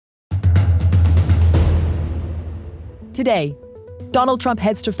Today, Donald Trump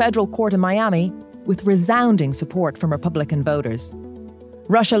heads to federal court in Miami with resounding support from Republican voters.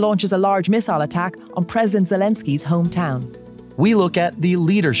 Russia launches a large missile attack on President Zelensky's hometown. We look at the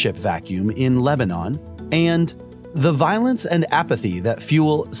leadership vacuum in Lebanon and the violence and apathy that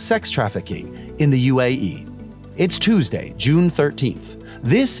fuel sex trafficking in the UAE. It's Tuesday, June 13th.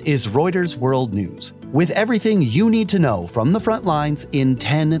 This is Reuters World News, with everything you need to know from the front lines in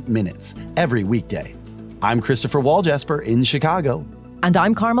 10 minutes, every weekday. I'm Christopher Waljesper in Chicago. And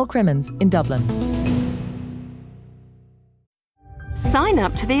I'm Carmel Crimmins in Dublin. Sign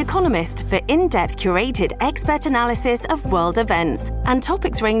up to The Economist for in-depth curated expert analysis of world events and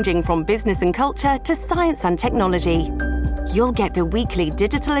topics ranging from business and culture to science and technology. You'll get the weekly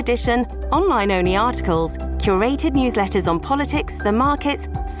digital edition, online-only articles, curated newsletters on politics, the markets,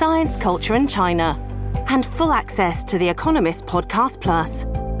 science, culture and China, and full access to The Economist Podcast Plus.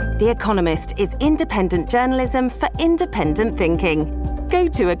 The Economist is independent journalism for independent thinking. Go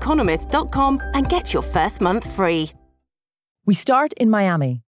to economist.com and get your first month free. We start in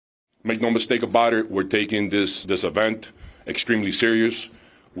Miami. Make no mistake about it, we're taking this event extremely serious.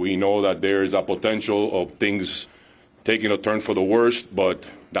 We know that there is a potential of things taking a turn for the worst, but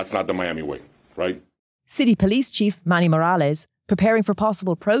that's not the Miami way, right? City Police Chief Manny Morales preparing for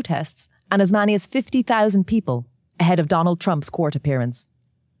possible protests and as many as 50,000 people ahead of Donald Trump's court appearance.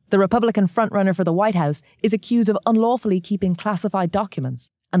 The Republican frontrunner for the White House is accused of unlawfully keeping classified documents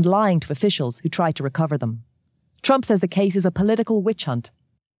and lying to officials who tried to recover them. Trump says the case is a political witch hunt,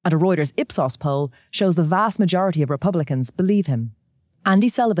 and a Reuters Ipsos poll shows the vast majority of Republicans believe him. Andy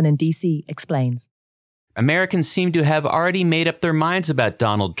Sullivan in DC explains. Americans seem to have already made up their minds about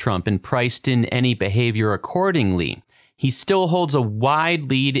Donald Trump and priced in any behavior accordingly. He still holds a wide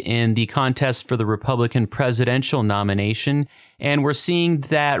lead in the contest for the Republican presidential nomination, and we're seeing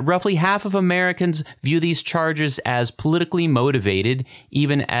that roughly half of Americans view these charges as politically motivated,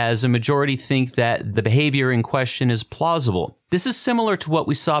 even as a majority think that the behavior in question is plausible. This is similar to what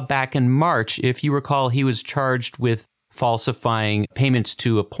we saw back in March. If you recall, he was charged with falsifying payments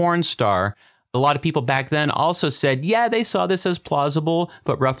to a porn star. A lot of people back then also said, yeah, they saw this as plausible,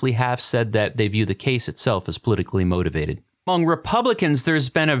 but roughly half said that they view the case itself as politically motivated. Among Republicans, there's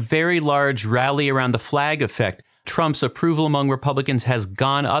been a very large rally around the flag effect. Trump's approval among Republicans has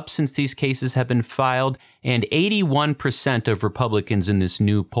gone up since these cases have been filed, and 81% of Republicans in this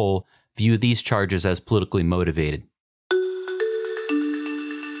new poll view these charges as politically motivated.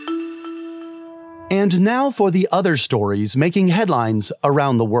 And now for the other stories making headlines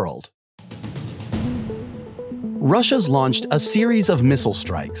around the world. Russia's launched a series of missile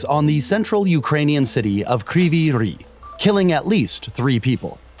strikes on the central Ukrainian city of Kryvyi Rih, killing at least 3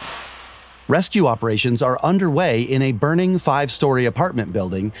 people. Rescue operations are underway in a burning 5-story apartment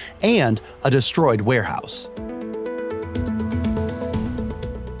building and a destroyed warehouse.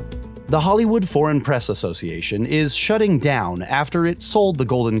 The Hollywood Foreign Press Association is shutting down after it sold the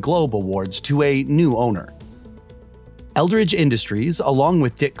Golden Globe Awards to a new owner. Eldridge Industries, along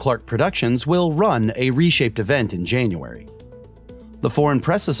with Dick Clark Productions, will run a reshaped event in January. The Foreign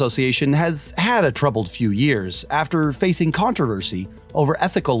Press Association has had a troubled few years after facing controversy over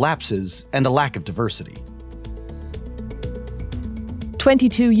ethical lapses and a lack of diversity.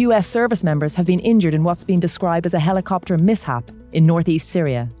 22 US service members have been injured in what's been described as a helicopter mishap in northeast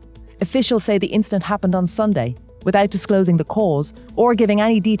Syria. Officials say the incident happened on Sunday, without disclosing the cause or giving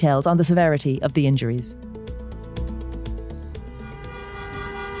any details on the severity of the injuries.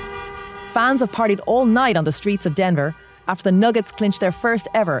 Fans have partied all night on the streets of Denver after the Nuggets clinched their first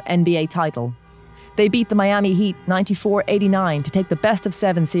ever NBA title. They beat the Miami Heat 94-89 to take the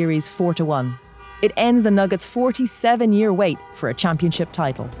best-of-7 series 4-1. It ends the Nuggets' 47-year wait for a championship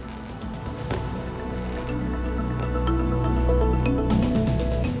title.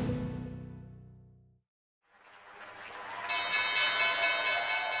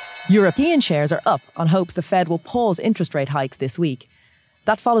 European shares are up on hopes the Fed will pause interest rate hikes this week.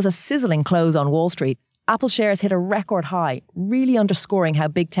 That follows a sizzling close on Wall Street. Apple shares hit a record high, really underscoring how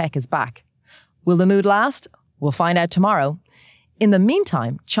big tech is back. Will the mood last? We'll find out tomorrow. In the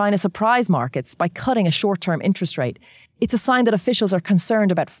meantime, China surprised markets by cutting a short-term interest rate. It's a sign that officials are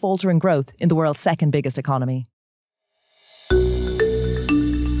concerned about faltering growth in the world's second biggest economy.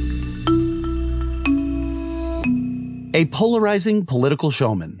 A polarizing political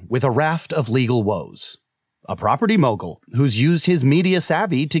showman with a raft of legal woes. A property mogul who's used his media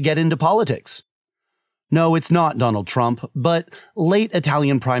savvy to get into politics. No, it's not Donald Trump, but late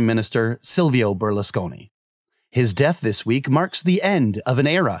Italian Prime Minister Silvio Berlusconi. His death this week marks the end of an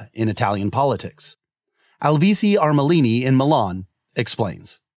era in Italian politics. Alvisi Armelini in Milan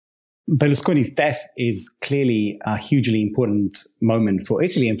explains. Berlusconi's death is clearly a hugely important moment for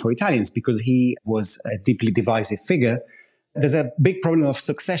Italy and for Italians because he was a deeply divisive figure. There's a big problem of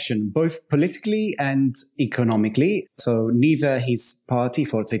succession, both politically and economically. So neither his party,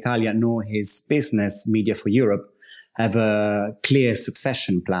 Forza Italia, nor his business, Media for Europe, have a clear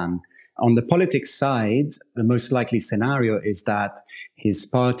succession plan. On the politics side, the most likely scenario is that his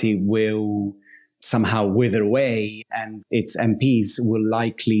party will somehow wither away and its MPs will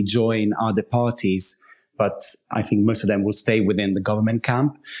likely join other parties. But I think most of them will stay within the government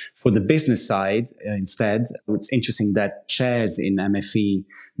camp. For the business side, instead, it's interesting that shares in MFE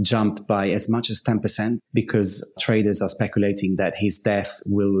jumped by as much as 10% because traders are speculating that his death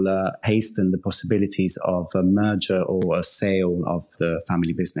will hasten the possibilities of a merger or a sale of the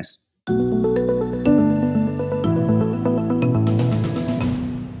family business.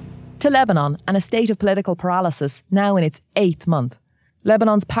 To Lebanon, and a state of political paralysis now in its 8th month.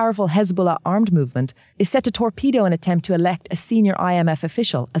 Lebanon's powerful Hezbollah armed movement is set to torpedo an attempt to elect a senior IMF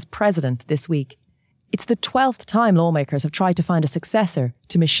official as president this week. It's the 12th time lawmakers have tried to find a successor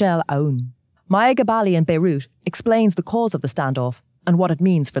to Michel Aoun. Maya Gabali in Beirut explains the cause of the standoff and what it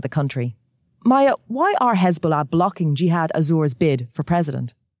means for the country. Maya, why are Hezbollah blocking Jihad Azzour's bid for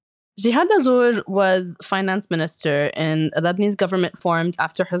president? Jihad Azzour was finance minister in a Lebanese government formed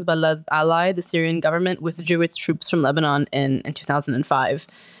after Hezbollah's ally, the Syrian government, withdrew its troops from Lebanon in 2005.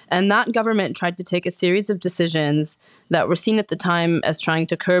 And that government tried to take a series of decisions that were seen at the time as trying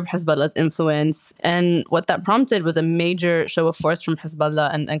to curb Hezbollah's influence. And what that prompted was a major show of force from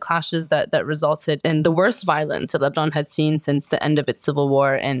Hezbollah and clashes that resulted in the worst violence that Lebanon had seen since the end of its civil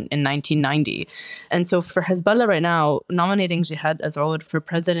war in 1990. And so for Hezbollah right now, nominating Jihad Azzour for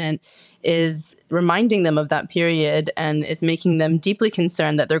president is reminding them of that period and is making them deeply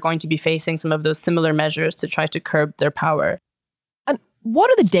concerned that they're going to be facing some of those similar measures to try to curb their power. And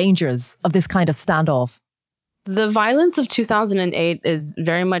what are the dangers of this kind of standoff? The violence of 2008 is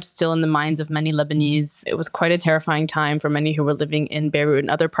very much still in the minds of many Lebanese. It was quite a terrifying time for many who were living in Beirut and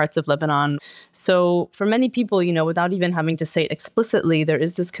other parts of Lebanon. So for many people, without even having to say it explicitly, there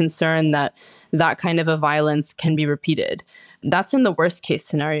is this concern that that kind of a violence can be repeated. That's in the worst case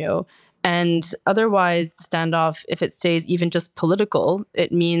scenario. And otherwise, the standoff, if it stays even just political,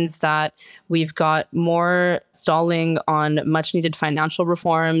 it means that we've got more stalling on much needed financial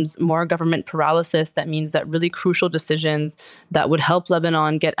reforms, more government paralysis. That means that really crucial decisions that would help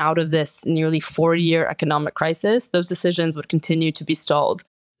Lebanon get out of this nearly 4-year economic crisis, those decisions would continue to be stalled.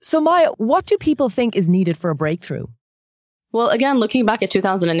 So Maya, what do people think is needed for a breakthrough? Well, again, looking back at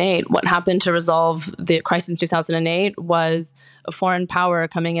 2008, what happened to resolve the crisis in 2008 was a foreign power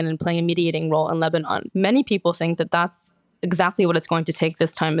coming in and playing a mediating role in Lebanon. Many people think that that's exactly what it's going to take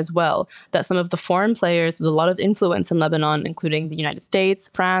this time as well, that some of the foreign players with a lot of influence in Lebanon, including the United States,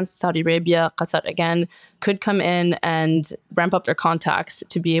 France, Saudi Arabia, Qatar again, could come in and ramp up their contacts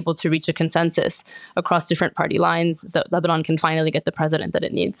to be able to reach a consensus across different party lines so that Lebanon can finally get the president that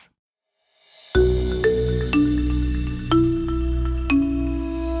it needs.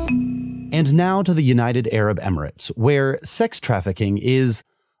 And now to the United Arab Emirates, where sex trafficking is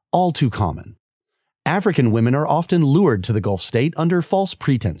all too common. African women are often lured to the Gulf state under false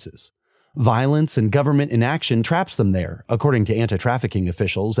pretenses. Violence and government inaction traps them there, according to anti-trafficking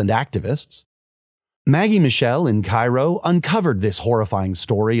officials and activists. Maggie Michel in Cairo uncovered this horrifying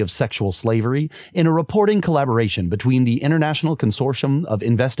story of sexual slavery in a reporting collaboration between the International Consortium of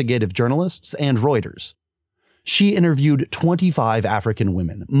Investigative Journalists and Reuters. She interviewed 25 African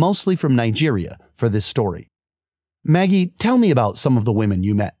women, mostly from Nigeria, for this story. Maggie, tell me about some of the women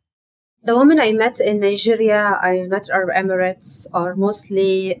you met. The women I met in Nigeria, United Arab Emirates, are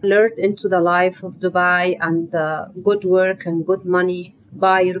mostly lured into the life of Dubai and good work and good money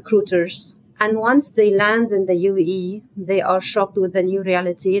by recruiters. And once they land in the UAE, they are shocked with the new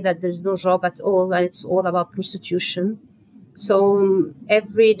reality that there's no job at all and it's all about prostitution. So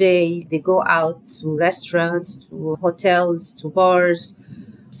every day they go out to restaurants, to hotels, to bars,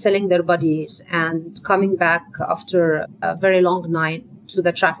 selling their bodies and coming back after a very long night to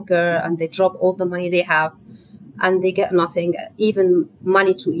the trafficker, and they drop all the money they have and they get nothing, even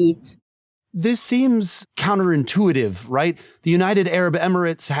money to eat. This seems counterintuitive, right? The United Arab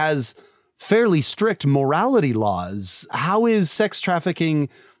Emirates has fairly strict morality laws. How is sex trafficking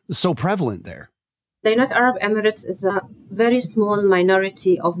so prevalent there? The United Arab Emirates is a very small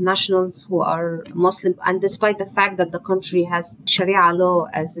minority of nationals who are Muslim, and despite the fact that the country has Sharia law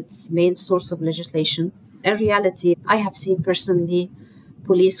as its main source of legislation, in reality, I have seen personally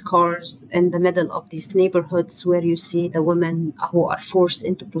police cars in the middle of these neighborhoods where you see the women who are forced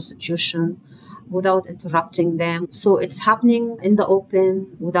into prostitution without interrupting them. So it's happening in the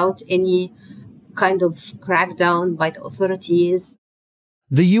open without any kind of crackdown by the authorities.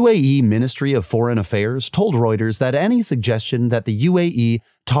 The UAE Ministry of Foreign Affairs told Reuters that any suggestion that the UAE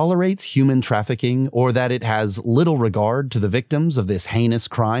tolerates human trafficking or that it has little regard to the victims of this heinous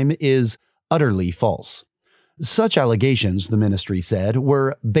crime is utterly false. Such allegations, the ministry said,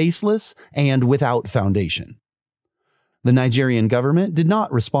 were baseless and without foundation. The Nigerian government did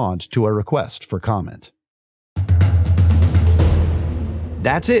not respond to a request for comment.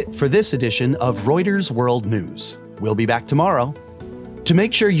 That's it for this edition of Reuters World News. We'll be back tomorrow. To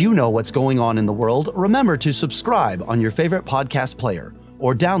make sure you know what's going on in the world, remember to subscribe on your favorite podcast player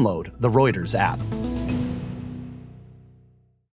or download the Reuters app.